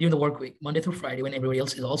during the work week, Monday through Friday, when everybody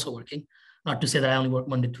else is also working. Not to say that I only work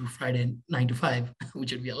Monday through Friday 9 to 5,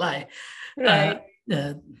 which would be a lie,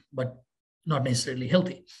 but not necessarily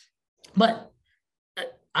healthy. But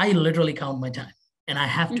I literally count my time, and I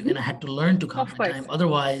have to, and I had to learn to count my time.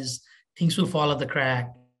 Otherwise, things will fall off the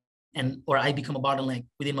crack, or I become a bottleneck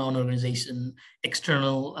within my own organization.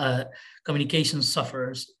 External communication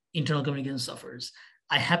suffers, internal communication suffers.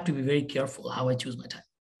 I have to be very careful how I choose my time.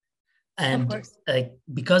 And like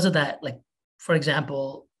because of that, like for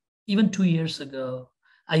example, even 2 years ago,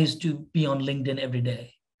 I used to be on LinkedIn every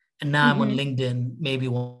day, and now I'm on LinkedIn maybe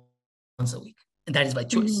once a week, and that is by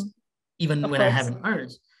choice. Even when I haven't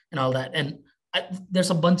urged and all that. And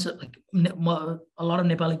there's a bunch of like a lot of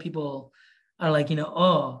Nepali people are like,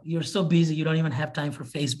 oh, you're so busy, you don't even have time for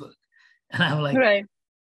Facebook. And I'm like,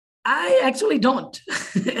 I actually don't.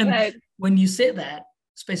 And when you say that,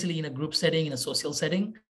 especially in a group setting, in a social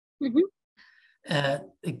setting,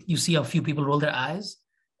 you see a few people roll their eyes,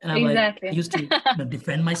 and I'm like, I used to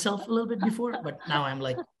defend myself a little bit before, but now I'm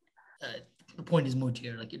like, the point is moot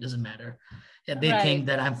here. Like it doesn't matter. Yeah, they think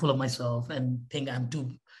that I'm full of myself and think I'm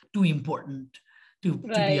too important to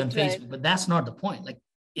be on Facebook, but that's not the point. Like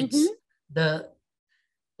it's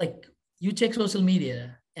like you check social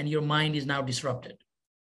media and your mind is now disrupted.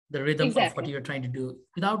 The rhythm of what you're trying to do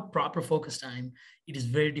without proper focus time, it is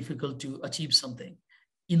very difficult to achieve something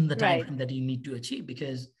in the time frame that you need to achieve,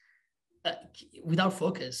 because without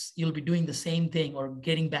focus, you'll be doing the same thing or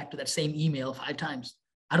getting back to that same email 5 times.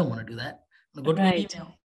 I don't want to do that. I'm going to go to the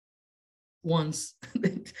email once,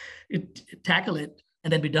 tackle it,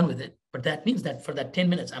 and then be done with it. But that means that for that 10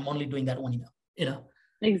 minutes, I'm only doing that one email,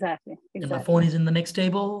 Exactly. And my phone is in the next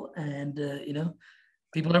table, and,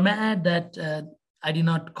 people are mad that I did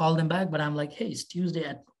not call them back, but I'm like, hey, it's Tuesday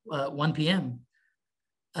at 1 p.m.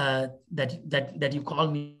 That you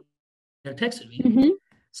called me or texted me.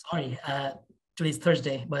 Sorry, today's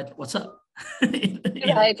Thursday, but what's up?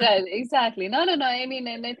 Right, exactly. No. I mean,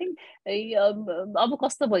 and I think अब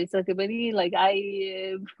कस्तो भइसक्यो भने like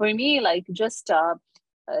for me, like just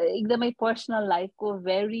एकदमै personal life को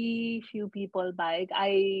very few people baik,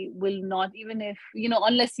 I will not, even if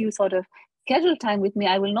unless you sort of schedule time with me,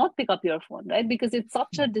 I will not pick up your phone, right? Because it's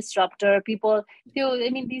such a disruptor. People feel, I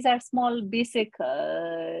mean, these are small, basic,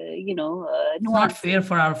 nuances. It's not fair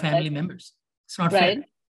for our family members. It's not fair.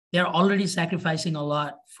 They're already sacrificing a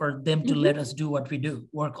lot for them to let us do what we do,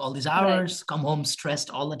 work all these hours, come home stressed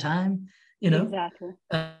all the time, Exactly.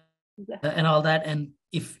 And all that. And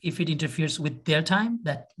if it interferes with their time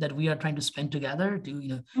that we are trying to spend together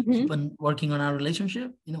to, keep on working on our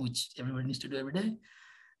relationship, which everybody needs to do every day,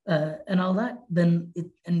 and all that, then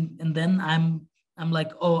then I'm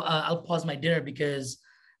like, oh, I'll pause my dinner because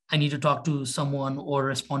I need to talk to someone or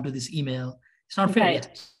respond to this email. It's not fair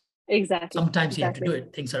yet. Exactly. Sometimes you have to do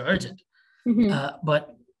it. Things are urgent,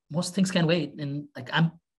 but most things can wait. And like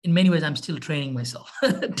in many ways, I'm still training myself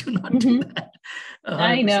to not do that. 100%.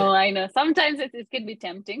 I know. Sometimes it can be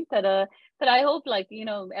tempting, but I hope, like,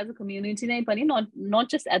 as a community, not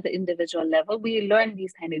just at the individual level, we learn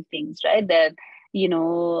these kind of things, right? That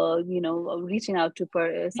reaching out to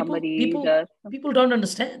somebody. People don't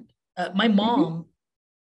understand. My mom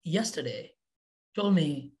yesterday told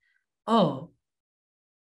me, "Oh,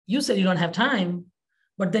 you said you don't have time,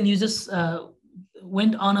 but then you just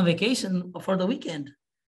went on a vacation for the weekend."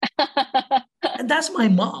 And that's my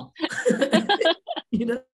mom.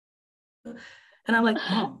 And I'm like,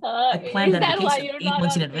 "Mom, I planned that vacation 8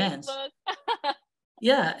 months in advance."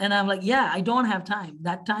 Yeah. And I'm like, yeah, I don't have time.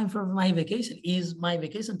 That time for my vacation is my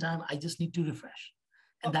vacation time. I just need to refresh.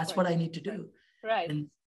 And that's what I need to do. Right. And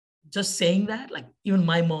just saying that, like, even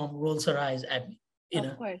my mom rolls her eyes at me,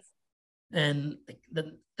 Of course. And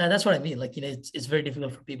that's what I mean. Like, it's very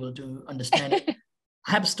difficult for people to understand it.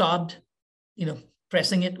 I have stopped,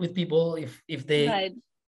 pressing it with people if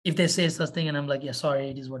they say something, and I'm like, yeah, sorry,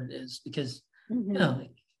 it is what it is, because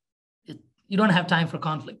you don't have time for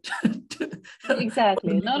conflict.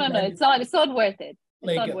 Exactly. No. It's not worth it.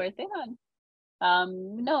 It's not worth it.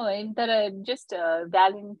 No, that just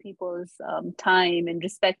valuing people's time and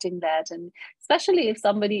respecting that, and especially if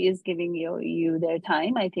somebody is giving you their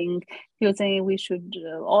time, I think you're saying we should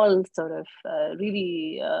all sort of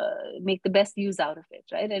really make the best use out of it,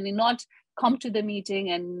 right? And not come to the meeting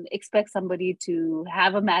and expect somebody to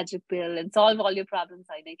have a magic pill and solve all your problems.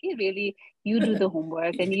 I think really you do the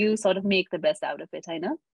homework and you sort of make the best out of it. I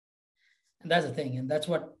know. And that's the thing, and that's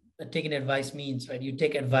what taking advice means, right? You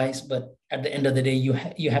take advice, but at the end of the day, you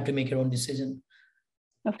have to make your own decision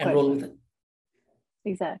and roll with it.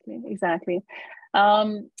 Exactly.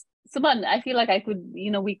 Suman, I feel like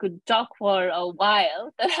we could talk for a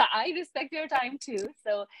while, but I respect your time too.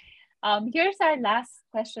 So here's our last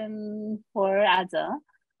question for Aza.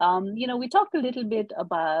 We talked a little bit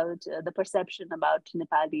about the perception about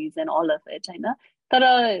Nepalis and all of it, I know. But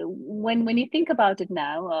when you think about it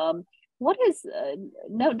now, what is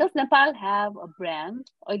does Nepal have a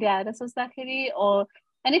brand, or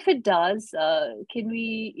and if it does, can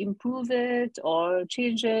we improve it or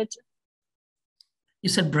change it? You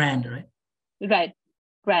said brand, right? Right,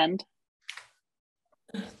 brand.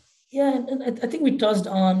 Yeah, and I think we touched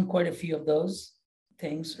on quite a few of those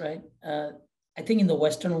things, right? I think in the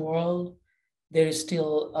Western world, there is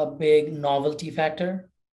still a big novelty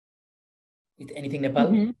factor with anything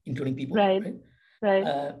Nepal, including people, right?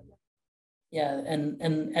 Yeah,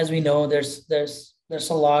 and as we know, there's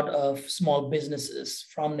a lot of small businesses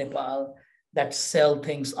from Nepal that sell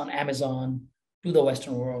things on Amazon to the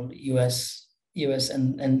Western world, US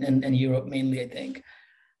and Europe mainly, I think,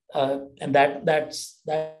 and that's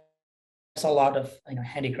a lot of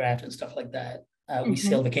handicraft and stuff like that. We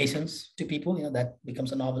sell vacations to people, that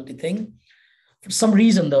becomes a novelty thing. For some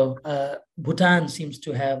reason, though, Bhutan seems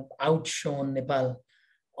to have outshone Nepal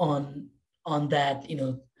on that,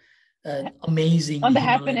 amazing on the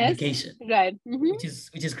Himalayan happiness vacation, right? Which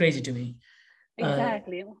is crazy to me.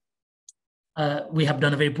 Exactly. We have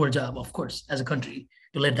done a very poor job, of course, as a country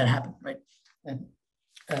to let that happen, right?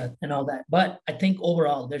 And all that. But I think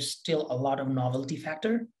overall, there's still a lot of novelty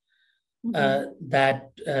factor that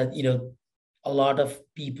a lot of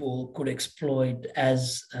people could exploit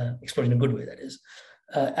in a good way, that is,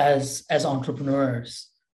 as entrepreneurs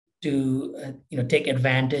to take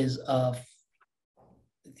advantage of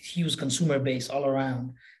huge consumer base all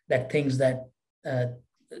around that thinks that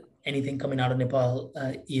anything coming out of Nepal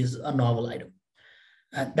is a novel item.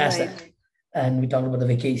 That's right. That. And we talked about the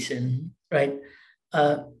vacation, right?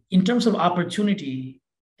 In terms of opportunity,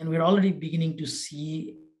 and we're already beginning to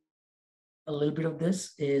see a little bit of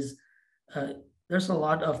this, is there's a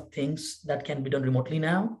lot of things that can be done remotely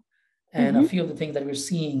now. And a few of the things that we're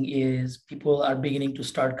seeing is people are beginning to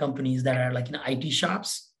start companies that are like in IT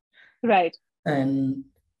shops. Right. And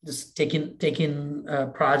just taking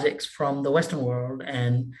projects from the Western world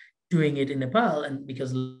and doing it in Nepal. And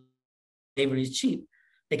because labor is cheap,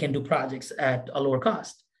 they can do projects at a lower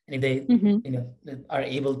cost. And if they are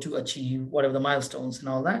able to achieve whatever the milestones and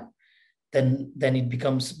all that, then it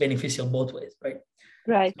becomes beneficial both ways, right?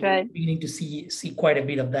 Right. We're beginning to see quite a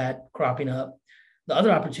bit of that cropping up. The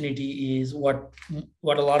other opportunity is what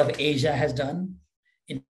a lot of Asia has done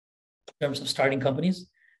in terms of starting companies,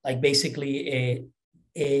 like basically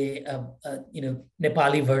a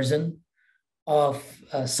Nepali version of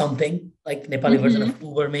something, like Nepali version of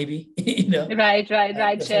Uber, maybe. Right.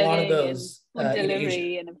 There's a lot of those food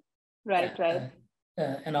delivery and right.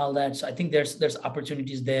 And all that. So I think there's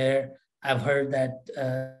opportunities there. I've heard that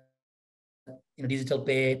digital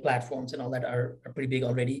pay platforms and all that are pretty big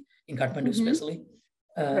already in Kathmandu, especially.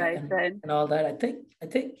 and all that. I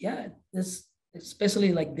think, yeah, this,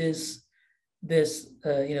 especially like this,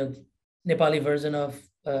 Nepali version of,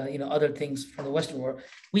 other things from the Western world,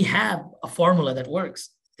 we have a formula that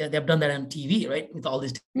works. They've done that on TV, right? With all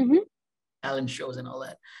these talent shows and all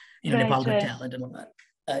that, Nepal Got Talent and whatnot.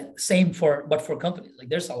 Same for companies. Like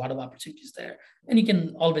there's a lot of opportunities there, and you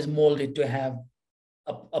can always mold it to have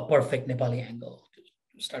a perfect Nepali angle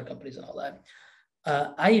to start companies and all that.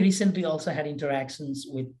 I recently also had interactions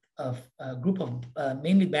with a group of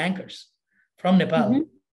mainly bankers from Nepal.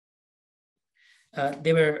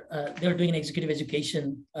 They were doing an executive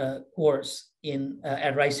education course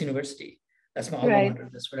at Rice University. That's my alma mater.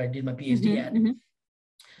 That's where I did my PhD at.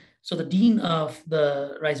 So the dean of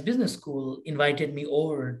the Rice Business School invited me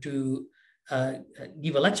over to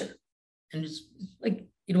give a lecture, and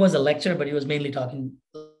it was a lecture, but it was mainly talking.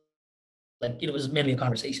 Like it was mainly a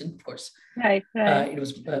conversation, of course. Right. It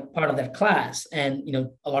was part of that class, and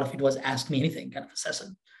a lot of it was ask me anything kind of a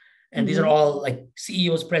session. And these are all like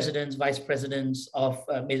CEOs, presidents, vice presidents of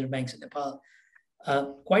major banks in Nepal.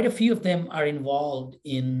 Quite a few of them are involved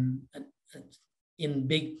in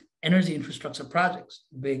big energy infrastructure projects,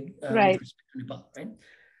 big infrastructure in Nepal, right?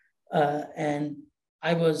 And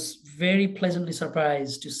I was very pleasantly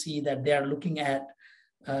surprised to see that they are looking at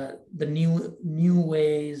the new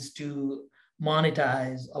ways to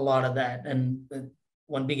monetize a lot of that. And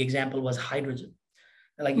one big example was hydrogen.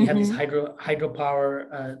 Like you have this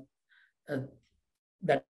hydropower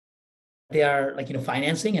that they are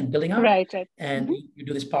financing and building up, and you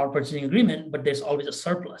do this power purchasing agreement, but there's always a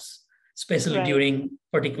surplus, especially during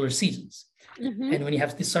particular seasons. And when you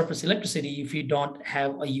have this surplus electricity, if you don't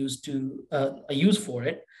have a use for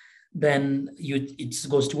it, then it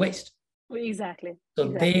goes to waste. Exactly. So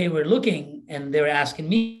they were looking, and they were asking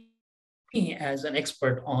me as an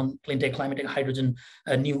expert on clean tech, climate tech, hydrogen,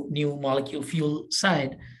 new molecule fuel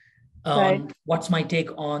side, what's my take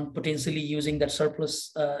on potentially using that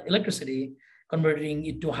surplus electricity, converting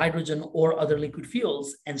it to hydrogen or other liquid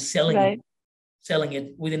fuels, and selling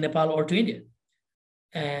it within Nepal or to India.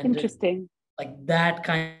 And interesting, like that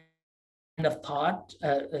kind of thought,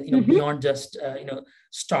 beyond just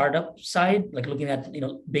startup side, like looking at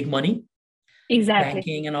big money,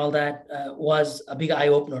 banking and all that, was a big eye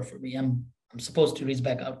opener for me. I'm supposed to reach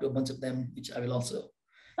back out to a bunch of them, which I will also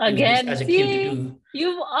again as a cue to do.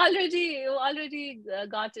 You've already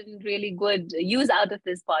gotten really good use out of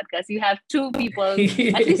this podcast. You have two people, at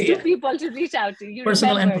least two people to reach out to. You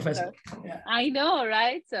personal remember, and professional. So. Yeah. I know,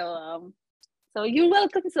 right? So you're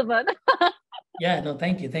welcome, Suman. Yeah, no,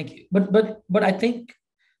 thank you. But I think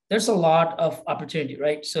there's a lot of opportunity,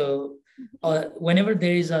 right? So whenever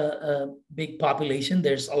there is a big population,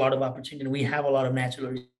 there's a lot of opportunity. We have a lot of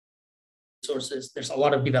natural resources. There's a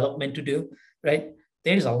lot of development to do, right?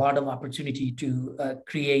 There is a lot of opportunity to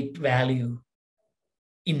create value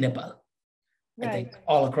in Nepal. I think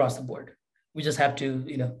all across the board. We just have to,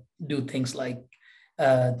 do things like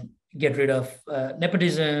get rid of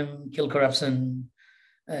nepotism, kill corruption,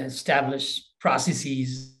 establish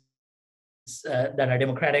processes that are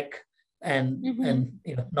democratic and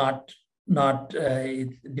not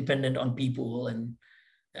dependent on people and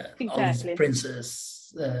all these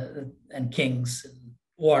princes and kings and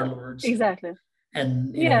warlords. Exactly.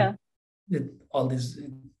 And all these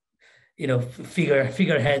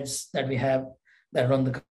figureheads that we have that run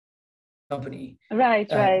the company, run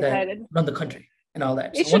the country and all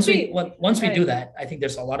that. So once we do that, I think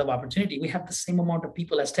there's a lot of opportunity. We have the same amount of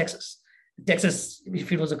people as Texas. Texas,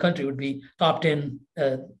 if it was a country, would be top 10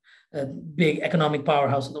 big economic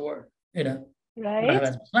powerhouse in the world. We don't have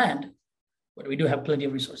as much land, but we do have plenty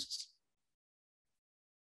of resources.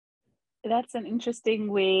 That's an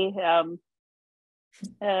interesting way.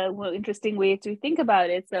 Interesting way to think about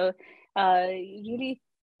it. So really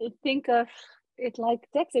think of it like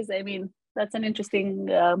Texas. I mean, that's an interesting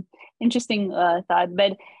thought.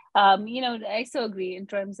 But I so agree in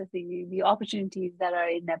terms of the opportunities that are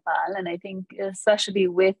in Nepal, and I think especially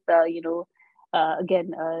with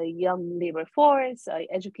again, young labor force,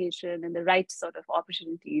 education, and the right sort of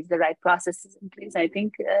opportunities, the right processes in place. I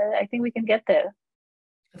think we can get there.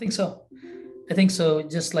 I think so.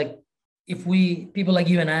 Just like if people like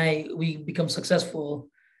you and I, we become successful,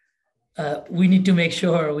 we need to make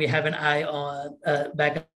sure we have an eye on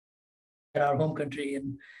back at our home country.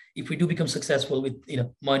 And if we do become successful with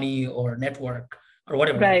money or network or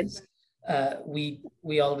whatever it is,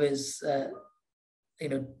 we always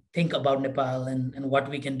think about Nepal and what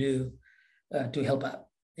we can do to help out.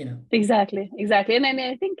 Exactly. And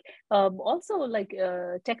I think also like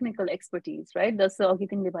technical expertise, right? That's the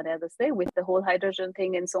thing with the whole hydrogen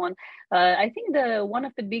thing and so on. I think one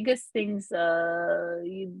of the biggest things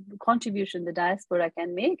contribution the diaspora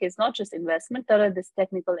can make is not just investment, but this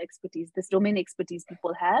technical expertise, this domain expertise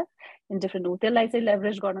people have in different like say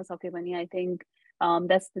leverage I think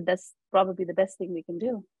that's probably the best thing we can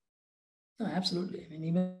do. No, absolutely. I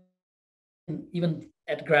mean, even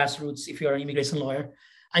at grassroots, if you're an immigration lawyer,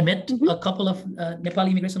 I met a couple of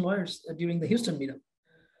Nepali immigration lawyers during the Houston meetup.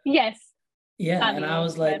 Yes. Yeah, and I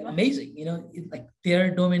was like, amazing. Like their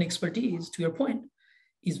domain expertise, to your point,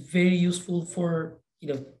 is very useful for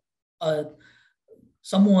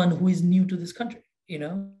someone who is new to this country.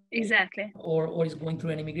 Exactly. Or is going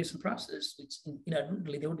through an immigration process, which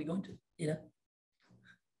really they would be going to.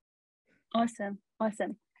 Awesome.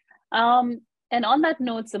 And on that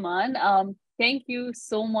note, Suman, thank you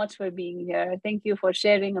so much for being here. Thank you for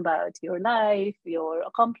sharing about your life, your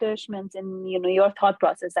accomplishments, and your thought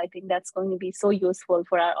process. I think that's going to be so useful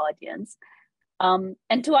for our audience.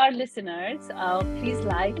 And to our listeners, please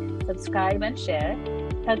like, subscribe, and share.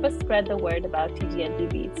 Help us spread the word about TGNP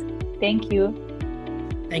Beats. Thank you.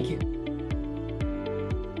 Thank you.